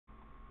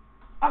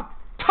I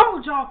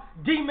told y'all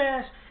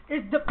DIMASH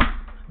is the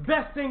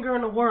best singer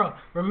in the world.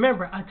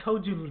 Remember, I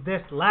told you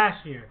this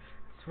last year.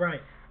 That's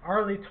right,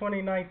 early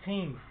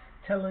 2019.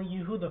 Telling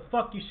you who the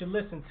fuck you should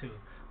listen to.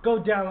 Go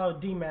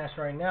download DIMASH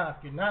right now.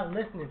 If you're not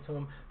listening to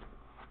him,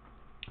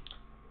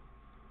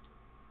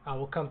 I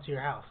will come to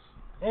your house.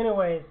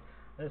 Anyways,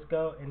 let's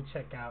go and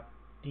check out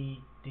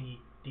DIMASH.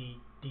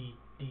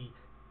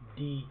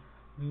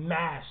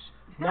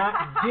 Not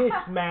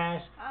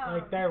DISMASH,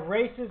 like that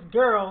racist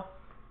girl.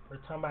 We're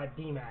talking about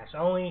DIMASH.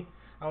 Only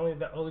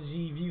the OG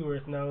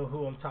viewers know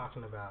who I'm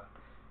talking about.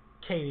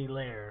 Katie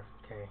Lair.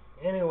 Okay.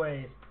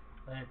 Anyways,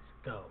 let's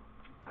go.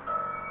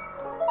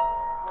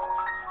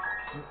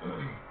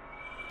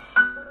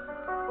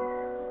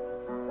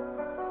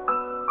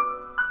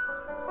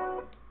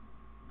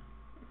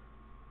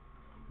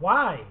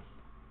 Why?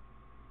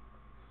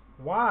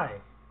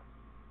 Why?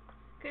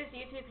 Because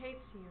YouTube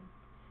hates you.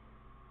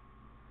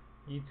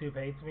 YouTube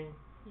hates me?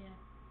 Yeah.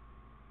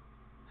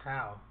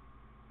 How?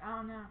 I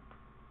don't know.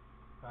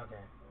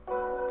 Okay.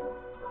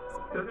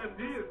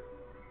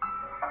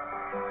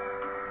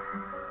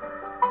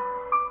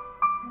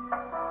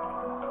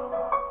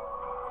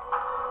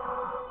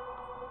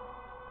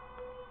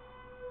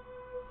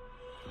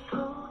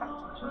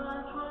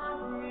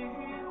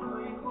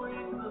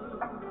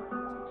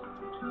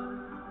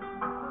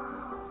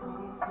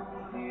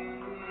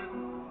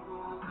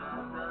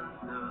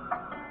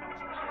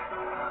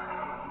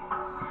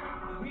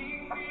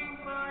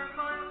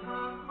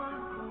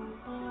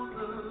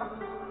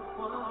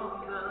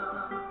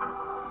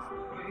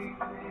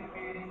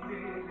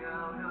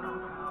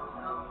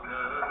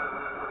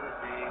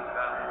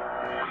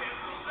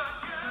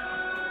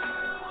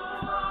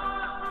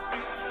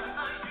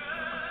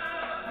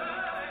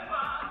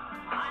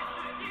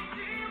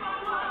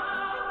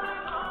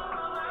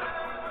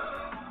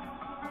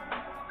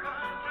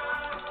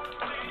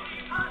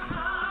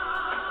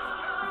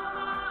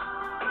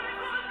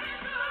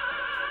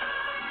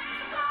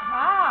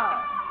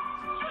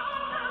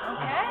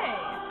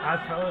 I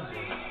told you.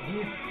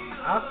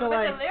 I feel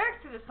like the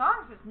lyrics to the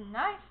songs is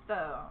nice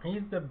though.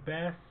 He's the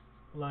best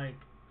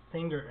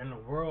singer in the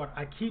world.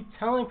 I keep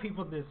telling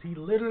people this. He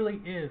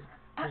literally is.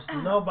 There's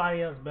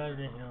nobody else better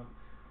than him.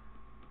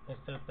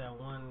 Except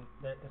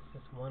it's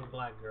just one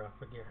black girl, I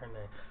forget her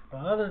name.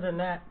 But other than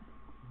that,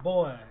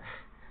 boy,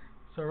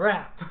 it's a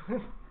wrap.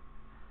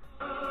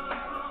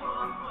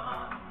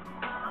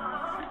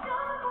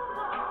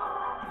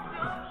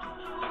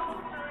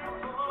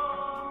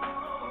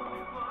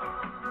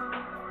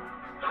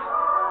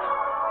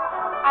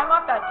 I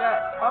want that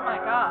dress. Oh my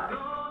god.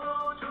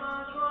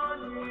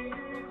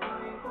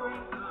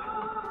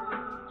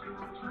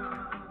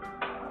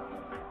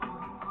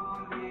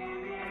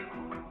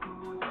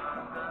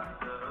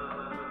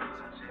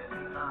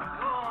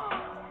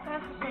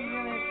 That's just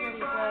really pretty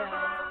dress.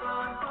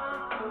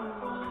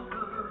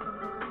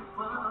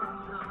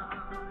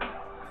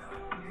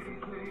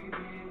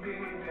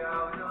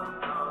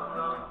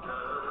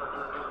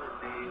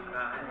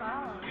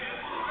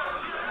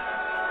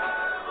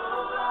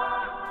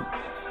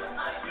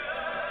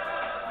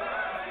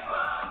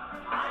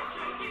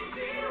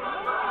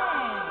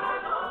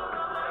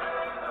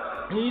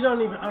 You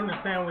don't even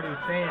understand what he's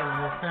saying,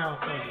 and it sounds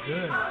so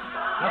good.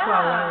 That's why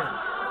I like it.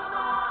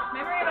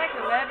 Remember you like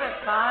the red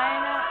but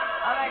fine?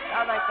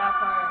 I like that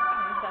part.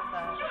 When he said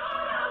that.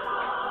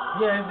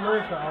 Yeah, his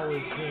lyrics are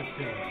always good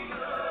too.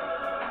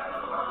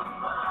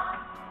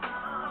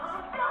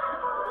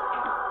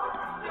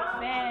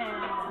 Man.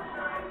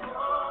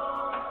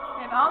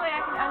 If only I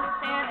could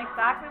understand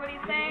exactly what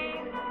he's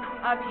saying,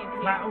 I'd be in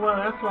peace. Well,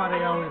 that's why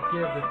they always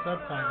give the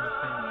subtitles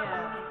thing.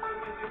 Yeah.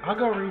 I'll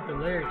go read the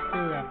lyrics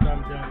too after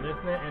I'm done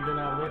listening, and then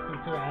I'll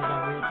listen to it as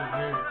I read the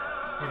lyrics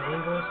in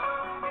English.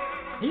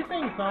 He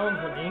sings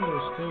songs in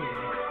English too,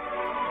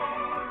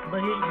 but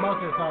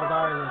most of his songs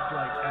are in his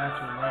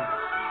actual language.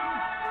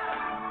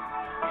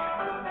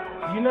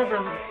 You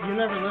never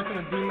listen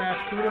to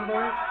DIMASH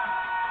Kudaibergen?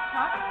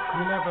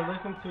 Huh? You never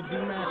listen to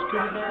DIMASH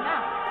Kudaibergen? No.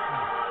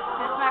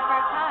 This is my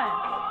first time.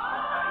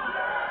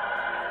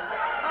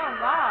 Oh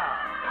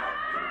wow.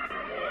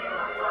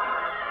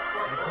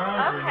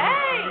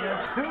 Okay.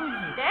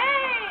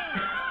 Dang.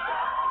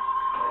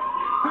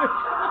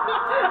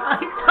 I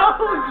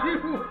told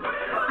you.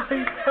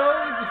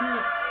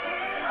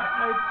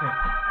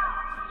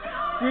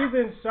 She's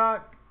in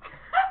shock.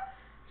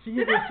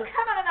 Did that just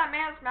come out of that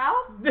man's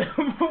mouth?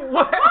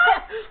 What?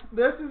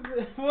 This is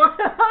what?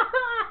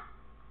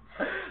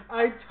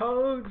 I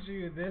told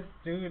you, this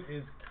dude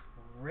is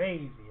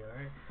crazy,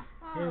 alright?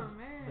 Oh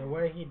man. The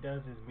way he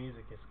does his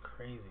music is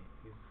crazy.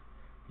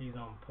 He's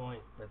on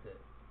point with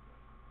it.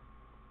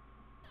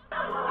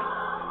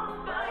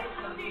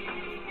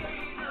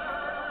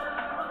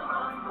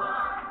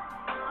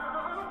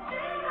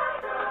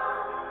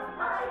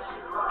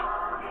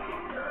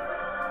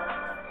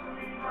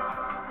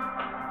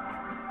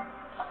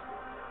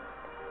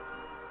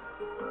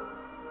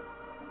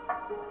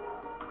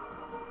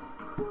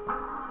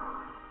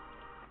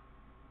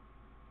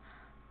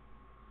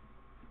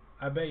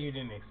 I bet you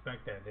didn't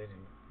expect that, did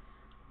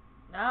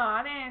you? No,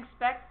 I didn't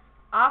expect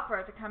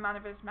offer to come out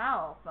of his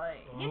mouth.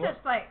 Like he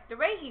just like the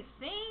way he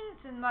sings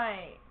and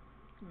like,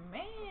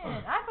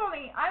 man, I've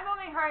only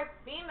heard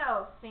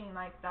females sing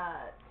like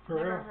that. For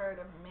Never real? heard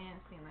a man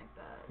sing like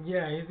that.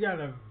 Yeah, he's got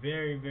a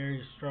very,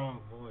 very strong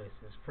voice.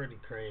 It's pretty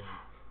crazy.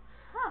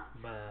 Huh.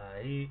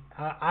 But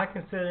I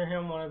consider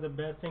him one of the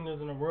best singers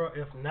in the world,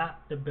 if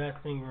not the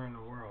best singer in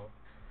the world.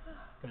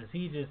 Because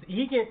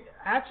he can,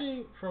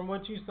 actually, from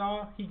what you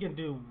saw, he can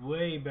do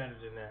way better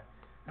than that.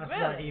 That's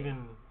not Really?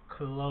 even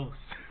close.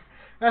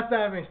 That's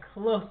not even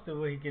close to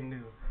what he can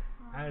do.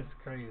 That's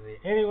crazy.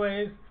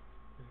 Anyways,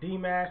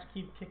 DIMASH,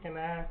 keep kicking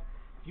ass.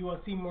 If you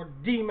want to see more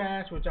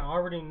DIMASH, which I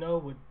already know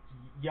what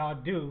y'all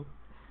do,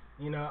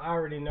 you know, I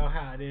already know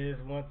how it is.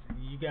 Once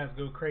you guys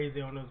go crazy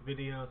on those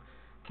videos,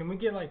 can we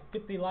get like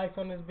 50 likes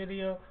on this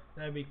video?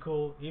 That'd be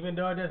cool. Even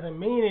though it doesn't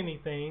mean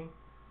anything,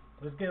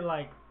 let's get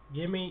like,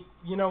 you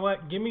know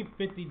what? Give me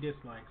 50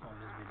 dislikes on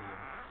this video.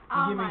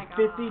 Oh Give me my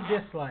 50 God.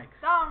 dislikes.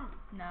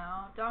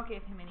 Don't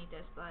give him any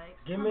dislikes.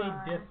 Give Come me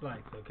on.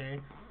 dislikes, okay?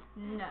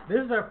 No. This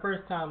is her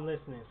first time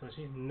listening, so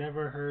she's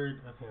never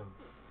heard of him.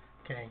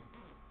 Okay?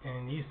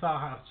 And you saw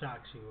how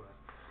shocked she was.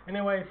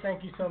 Anyway,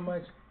 thank you so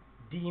much,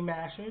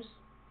 D-Mashers.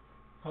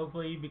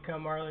 Hopefully you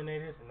become Marley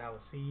natives, and I will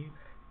see you.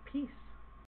 Peace.